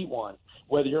 you'll eat one,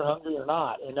 whether you're hungry or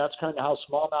not. And that's kind of how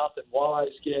smallmouth and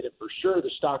walleyes get, and for sure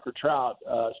the stocker trout.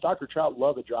 Stocker trout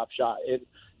love a drop shot. And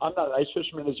I'm not an ice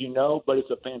fisherman, as you know, but it's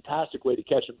a fantastic way to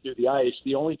catch them through the ice.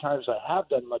 The only times I have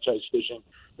done much ice fishing,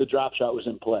 the drop shot was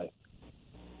in play.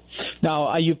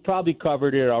 Now, you've probably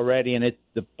covered it already, and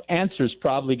the answer is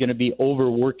probably going to be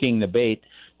overworking the bait.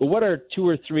 But what are two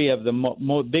or three of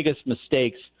the biggest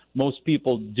mistakes most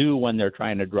people do when they're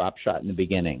trying to drop shot in the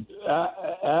beginning?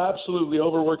 Absolutely.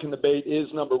 Overworking the bait is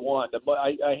number one.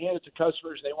 I hand it to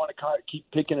customers, and they want to keep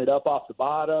picking it up off the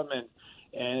bottom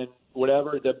and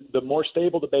whatever. The more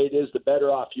stable the bait is, the better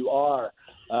off you are.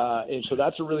 And so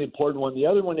that's a really important one. The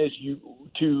other one is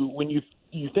when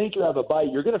you think you have a bite,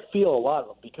 you're going to feel a lot of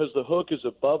them because the hook is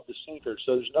above the sinker,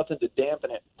 so there's nothing to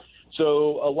dampen it.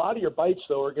 So a lot of your bites,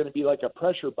 though, are going to be like a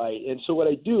pressure bite. And so what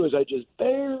I do is I just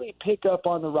barely pick up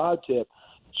on the rod tip,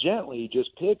 gently just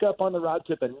pick up on the rod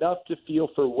tip enough to feel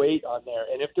for weight on there.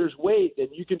 And if there's weight, then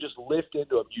you can just lift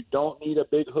into them. You don't need a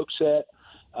big hook set.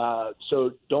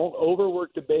 So don't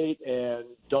overwork the bait and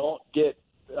don't get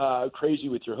crazy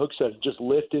with your hook set. Just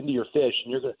lift into your fish,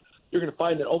 and you're going to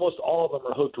find that almost all of them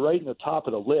are hooked right in the top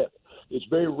of the lip. It's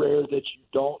very rare that you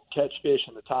don't catch fish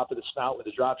in the top of the snout with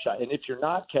a drop shot. And if you're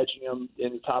not catching them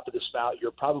in the top of the snout,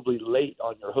 you're probably late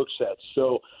on your hook sets.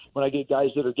 So when I get guys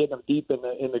that are getting them deep in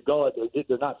the gullet,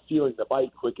 they're not feeling the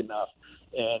bite quick enough.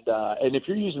 And if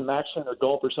you're using Maxton or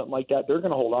Gulp or something like that, they're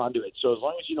going to hold on to it. So as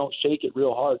long as you don't shake it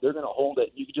real hard, they're going to hold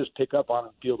it. You can just pick up on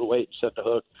it, feel the weight, set the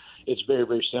hook. It's very,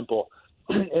 very simple.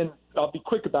 And I'll be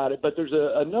quick about it, but there's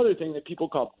another thing that people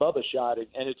call Bubba shotting,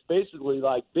 and it's basically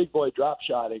like big boy drop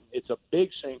shotting. It's a big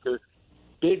sinker,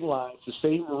 big line. It's the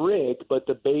same rig, but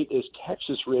the bait is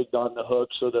Texas rigged on the hook,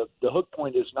 so the hook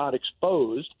point is not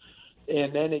exposed,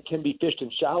 and then it can be fished in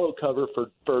shallow cover for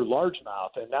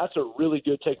largemouth, and that's a really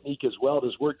good technique as well. It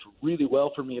has worked really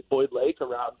well for me at Boyd Lake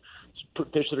around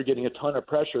fish that are getting a ton of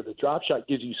pressure. The drop shot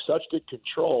gives you such good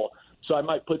control. So I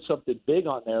might put something big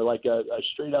on there, like a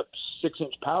straight-up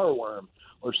 6-inch power worm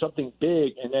or something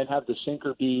big, and then have the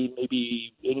sinker be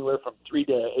maybe anywhere from 3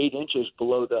 to 8 inches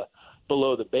below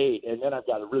the bait. And then I've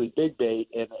got a really big bait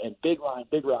and big line,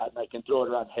 big rod, and I can throw it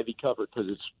around heavy cover because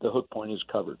the hook point is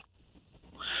covered.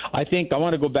 I think I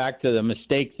want to go back to the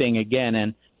mistake thing again.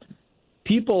 And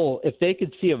people, if they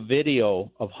could see a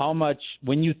video of how much,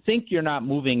 when you think you're not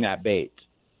moving that bait,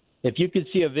 if you could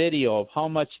see a video of how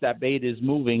much that bait is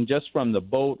moving just from the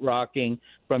boat rocking,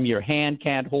 from your hand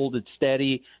can't hold it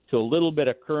steady to a little bit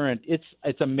of current, it's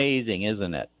amazing,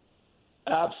 isn't it?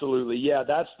 Absolutely. Yeah,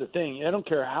 that's the thing. I don't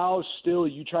care how still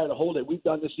you try to hold it. We've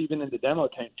done this even in the demo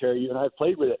tank, Terry. You and I have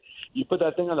played with it. You put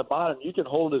that thing on the bottom, you can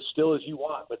hold as still as you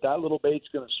want, but that little bait's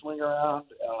going to swing around.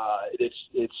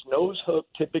 It's nose hook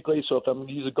typically, so if I'm going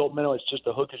to use a Gulp minnow, it's just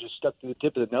the hook is just stuck to the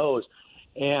tip of the nose.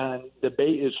 And the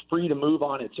bait is free to move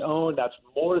on its own. That's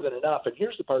more than enough. And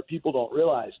here's the part people don't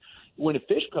realize. When a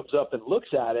fish comes up and looks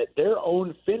at it, their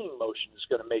own finning motion is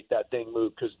going to make that thing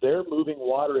move because they're moving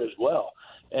water as well.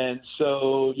 And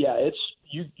so, yeah,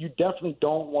 you definitely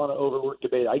don't want to overwork the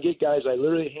bait. I get guys, I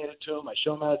literally hand it to them. I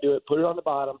show them how to do it, put it on the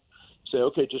bottom, say,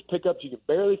 okay, just pick up. You can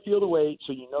barely feel the weight,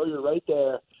 so you know you're right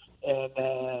there. and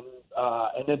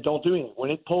then don't do anything.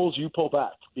 When it pulls, you pull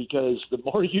back, because the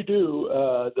more you do,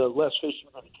 the less fish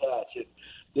you're going to catch.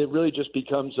 It really just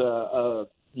becomes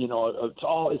it's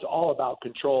all about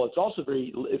control. It's also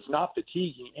it's not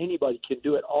fatiguing. Anybody can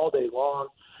do it all day long.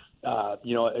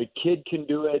 A kid can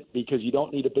do it because you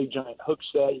don't need a big giant hook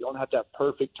set. You don't have to have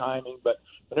perfect timing, but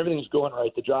when everything's going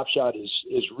right, the drop shot is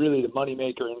really the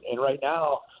moneymaker. And right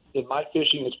now in my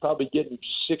fishing, it's probably getting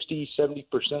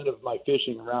 60-70% of my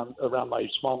fishing around my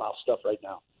smallmouth stuff right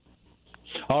now.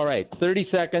 All right, 30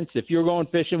 seconds. If you're going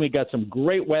fishing, we got some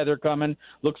great weather coming.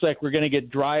 Looks like we're going to get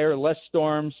drier, less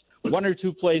storms. 1 or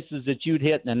 2 places that you'd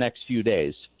hit in the next few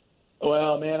days.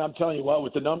 Well, man, I'm telling you what,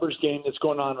 with the numbers game that's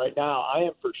going on right now, I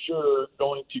am for sure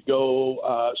going to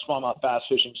go smallmouth bass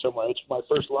fishing somewhere. It's my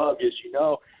first love, as you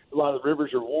know. A lot of the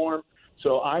rivers are warm,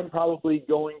 so I'm probably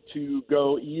going to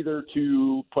go either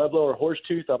to Pueblo or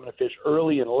Horsetooth. I'm going to fish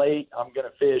early and late. I'm going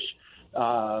to fish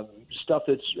stuff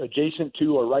that's adjacent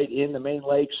to or right in the main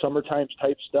lake, summertime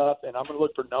type stuff, and I'm going to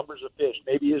look for numbers of fish.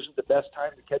 Maybe it isn't the best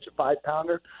time to catch a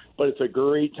 5-pounder, but it's a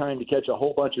great time to catch a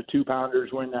whole bunch of 2-pounders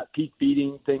when that peak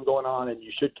feeding thing going on, and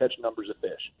you should catch numbers of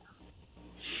fish.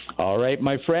 All right,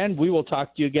 my friend, we will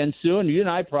talk to you again soon. You and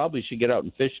I probably should get out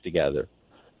and fish together.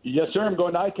 Yes, sir. I'm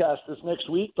going to ICAST this next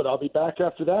week, but I'll be back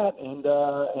after that, and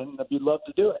I'd be love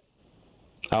to do it.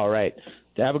 All right.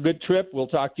 Have a good trip. We'll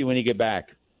talk to you when you get back.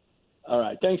 All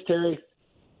right. Thanks, Terry.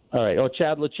 All right.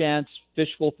 Chad LaChance,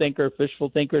 Fishful Thinker,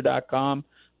 fishfulthinker.com.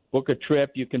 Book a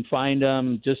trip. You can find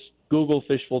them. Just Google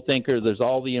Fishful Thinker. There's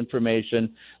all the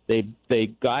information.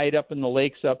 They guide up in the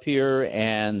lakes up here,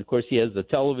 and, of course, he has the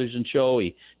television show.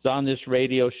 He's on this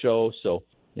radio show, so,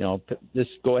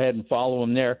 just go ahead and follow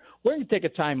him there. We're going to take a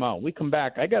time out. We come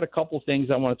back. I got a couple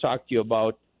things I want to talk to you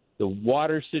about, the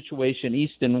water situation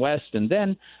east and west, and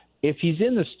then if he's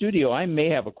in the studio, I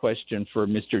may have a question for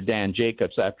Mr. Dan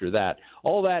Jacobs after that.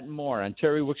 All that and more on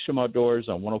Terry Wickstrom Outdoors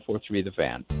on 104.3 The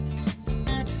Fan.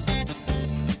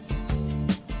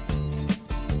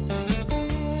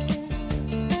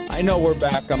 I know we're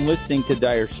back. I'm listening to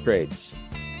Dire Straits.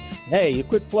 Hey, you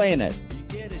quit playing it.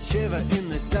 You get a shiver in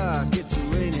the dark. It's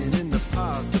raining in the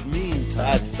park. But meantime,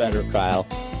 that's better, Kyle.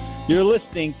 You're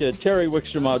listening to Terry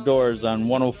Wickstrom Outdoors on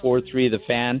 104.3 The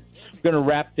Fan. We're going to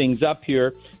wrap things up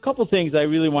here. A couple things I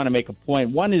really want to make a point.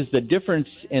 One is the difference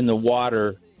in the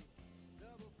water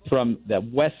from the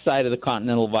west side of the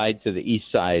Continental Divide to the east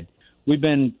side. We've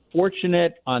been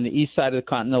fortunate on the east side of the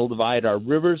Continental Divide. Our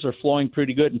rivers are flowing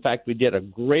pretty good. In fact, we did a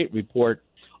great report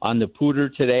on the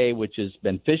Poudre today, which has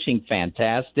been fishing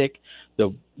fantastic.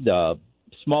 The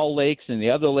small lakes and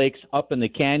the other lakes up in the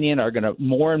canyon are going to,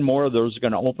 more and more of those are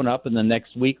going to open up in the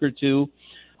next week or two.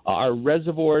 Our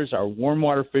reservoirs, our warm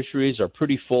water fisheries are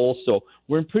pretty full, so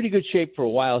we're in pretty good shape for a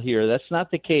while here. That's not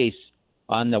the case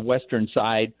on the western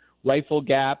side. Rifle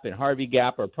Gap and Harvey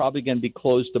Gap are probably going to be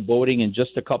closed to boating in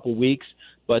just a couple weeks,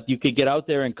 but you could get out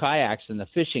there in kayaks, and the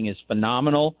fishing is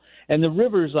phenomenal. And the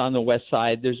rivers on the west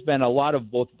side, there's been a lot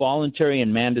of both voluntary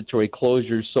and mandatory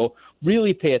closures, so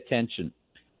really pay attention.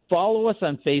 Follow us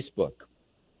on Facebook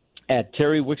at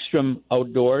Terry Wickstrom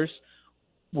Outdoors.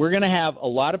 We're going to have a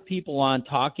lot of people on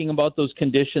talking about those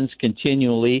conditions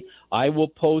continually. I will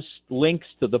post links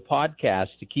to the podcast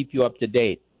to keep you up to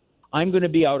date. I'm going to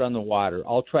be out on the water.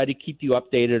 I'll try to keep you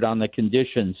updated on the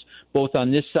conditions, both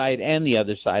on this side and the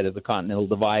other side of the Continental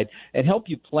Divide, and help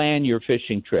you plan your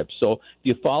fishing trips. So if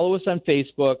you follow us on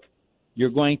Facebook, you're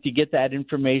going to get that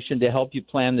information to help you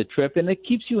plan the trip, and it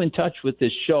keeps you in touch with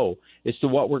this show as to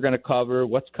what we're going to cover,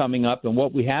 what's coming up, and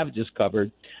what we have just covered.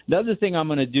 Another thing I'm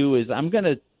going to do is I'm going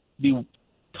to be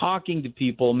talking to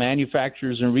people,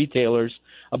 manufacturers and retailers,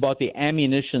 about the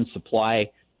ammunition supply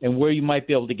and where you might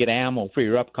be able to get ammo for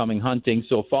your upcoming hunting.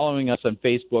 So following us on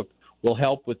Facebook will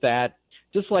help with that.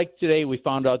 Just like today, we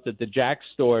found out that the Jack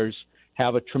stores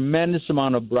have a tremendous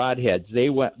amount of broadheads. They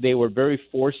were very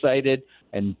foresighted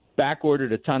and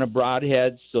back-ordered a ton of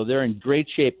broadheads, so they're in great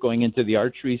shape going into the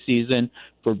archery season.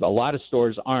 For a lot of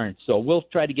stores aren't. So we'll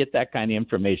try to get that kind of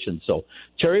information. So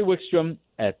Terry Wickstrom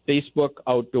at Facebook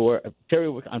on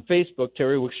Facebook,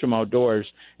 Terry Wickstrom Outdoors,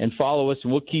 and follow us,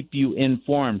 and we'll keep you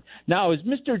informed. Now, is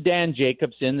Mr. Dan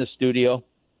Jacobs in the studio?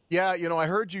 Yeah, I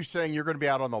heard you saying you're going to be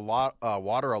out on the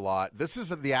water a lot. This is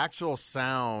the actual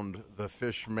sound the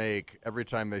fish make every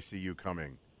time they see you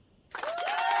coming.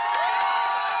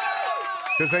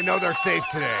 Because they know they're safe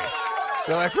today.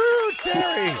 They're like, "Woo, it's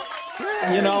Terry."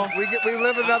 We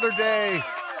live another day.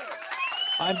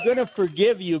 I'm going to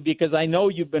forgive you because I know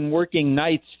you've been working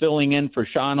nights filling in for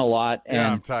Sean a lot. And,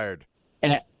 yeah, I'm tired.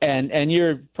 And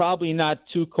you're probably not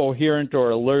too coherent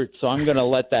or alert, so I'm going to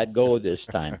let that go this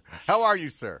time. How are you,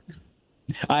 sir?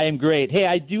 I am great. Hey,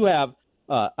 I do have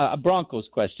a Broncos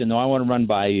question, though. I want to run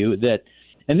by you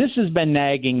and this has been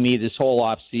nagging me this whole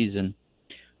off season.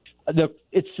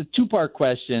 It's a two-part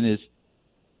question: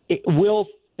 will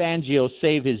Fangio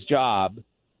save his job?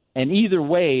 And either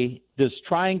way, does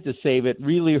trying to save it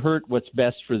really hurt what's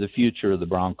best for the future of the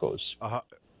Broncos?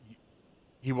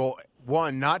 He will,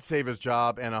 one, not save his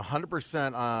job, and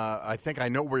 100%, I think I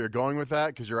know where you're going with that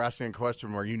because you're asking a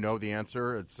question where you know the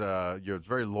answer. It's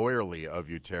very lawyerly of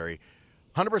you, Terry.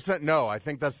 100% no. I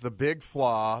think that's the big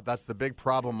flaw. That's the big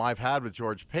problem I've had with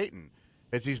George Paton,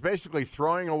 is he's basically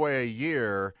throwing away a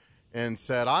year and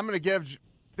said, I'm going to give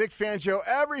Vic Fangio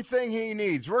everything he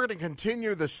needs. We're going to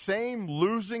continue the same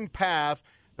losing path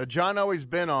that John Elway's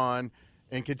been on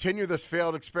and continue this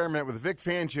failed experiment with Vic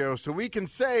Fangio so we can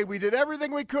say we did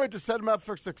everything we could to set him up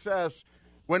for success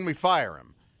when we fire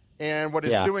him. And what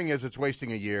it's doing is it's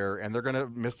wasting a year, and they're going to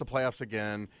miss the playoffs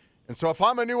again. And so if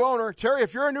I'm a new owner, Terry,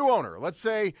 if you're a new owner, let's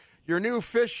say your new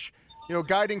fish,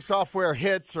 guiding software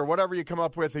hits or whatever you come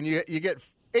up with, and you get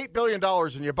 $8 billion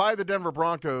and you buy the Denver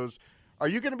Broncos, are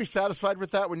you going to be satisfied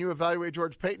with that when you evaluate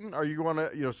George Paton? Or you want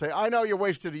to say, I know you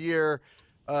wasted a year,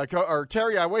 or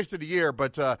Terry, I wasted a year,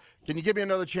 but can you give me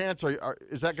another chance? Or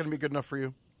is that going to be good enough for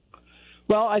you?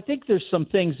 Well, I think there's some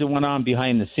things that went on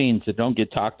behind the scenes that don't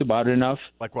get talked about enough.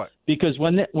 Like what? Because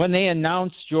when they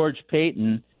announced George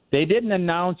Paton, they didn't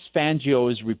announce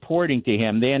Fangio as reporting to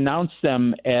him. They announced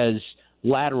them as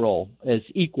lateral, as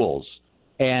equals.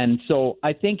 And so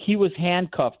I think he was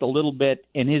handcuffed a little bit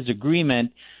in his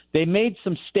agreement. They made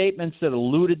some statements that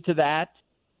alluded to that,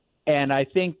 and I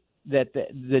think that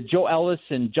the Joe Ellis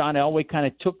and John Elway kind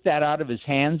of took that out of his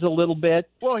hands a little bit.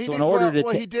 Well, he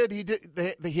did.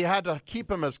 He had to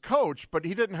keep him as coach, but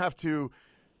he didn't have to,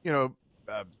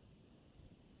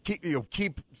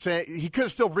 keep saying he could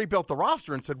have still rebuilt the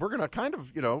roster and said we're going to kind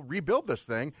of rebuild this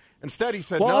thing. Instead, he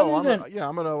said I'm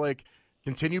going to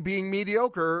continue being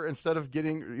mediocre instead of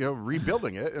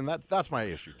rebuilding it, and that's my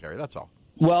issue, Terry. That's all.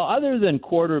 Well, other than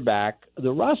quarterback,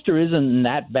 the roster isn't in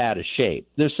that bad a shape.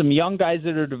 There's some young guys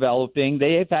that are developing.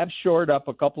 They have shored up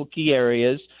a couple key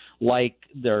areas, like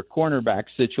their cornerback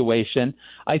situation.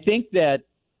 I think that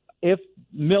if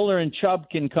Miller and Chubb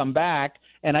can come back,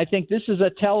 and I think this is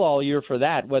a tell-all year for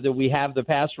that, whether we have the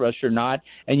pass rush or not,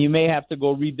 and you may have to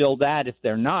go rebuild that if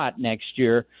they're not next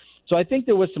year. So I think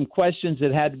there was some questions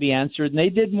that had to be answered, and they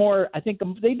did more. I think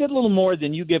they did a little more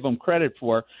than you give them credit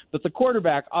for. But the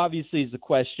quarterback obviously is the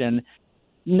question.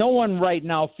 No one right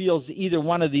now feels either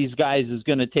one of these guys is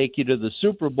going to take you to the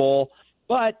Super Bowl,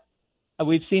 but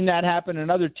we've seen that happen in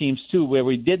other teams too where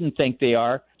we didn't think they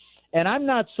are. And I'm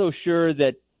not so sure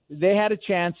that they had a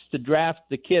chance to draft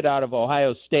the kid out of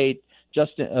Ohio State,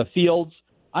 Justin Fields.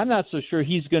 I'm not so sure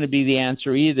he's going to be the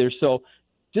answer either. So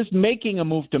just making a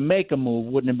move to make a move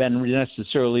wouldn't have been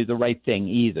necessarily the right thing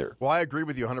either. Well, I agree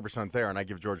with you 100% there, and I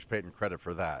give George Paton credit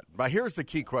for that. But here's the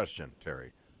key question,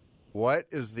 Terry. What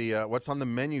is what's on the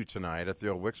menu tonight at the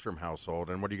old Wickstrom household,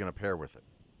 and what are you going to pair with it?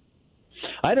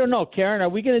 I don't know, Karen. Are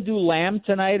we going to do lamb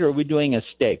tonight, or are we doing a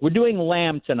steak? We're doing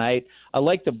lamb tonight. I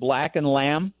like the blackened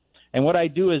lamb. And what I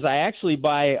do is I actually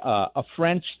buy a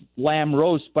French lamb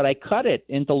roast, but I cut it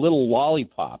into little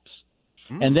lollipops.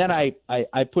 And then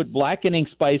I put blackening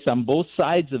spice on both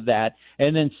sides of that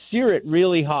and then sear it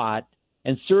really hot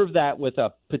and serve that with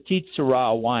a Petite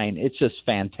Sirah wine. It's just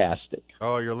fantastic.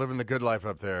 Oh, you're living the good life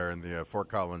up there in the Fort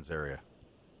Collins area.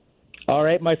 All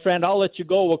right, my friend, I'll let you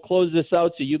go. We'll close this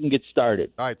out so you can get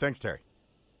started. All right, thanks, Terry.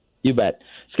 You bet.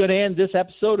 It's going to end this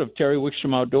episode of Terry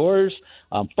Wickstrom Outdoors.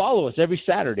 Follow us every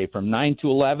Saturday from 9 to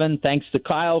 11. Thanks to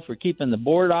Kyle for keeping the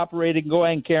board operating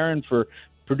going, Karen for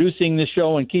producing the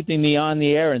show and keeping me on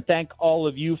the air, and thank all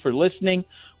of you for listening.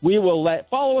 We will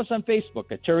follow us on Facebook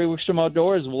at Terry Wickstrom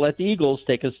Outdoors. We'll let the Eagles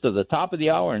take us to the top of the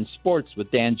hour in sports with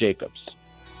Dan Jacobs.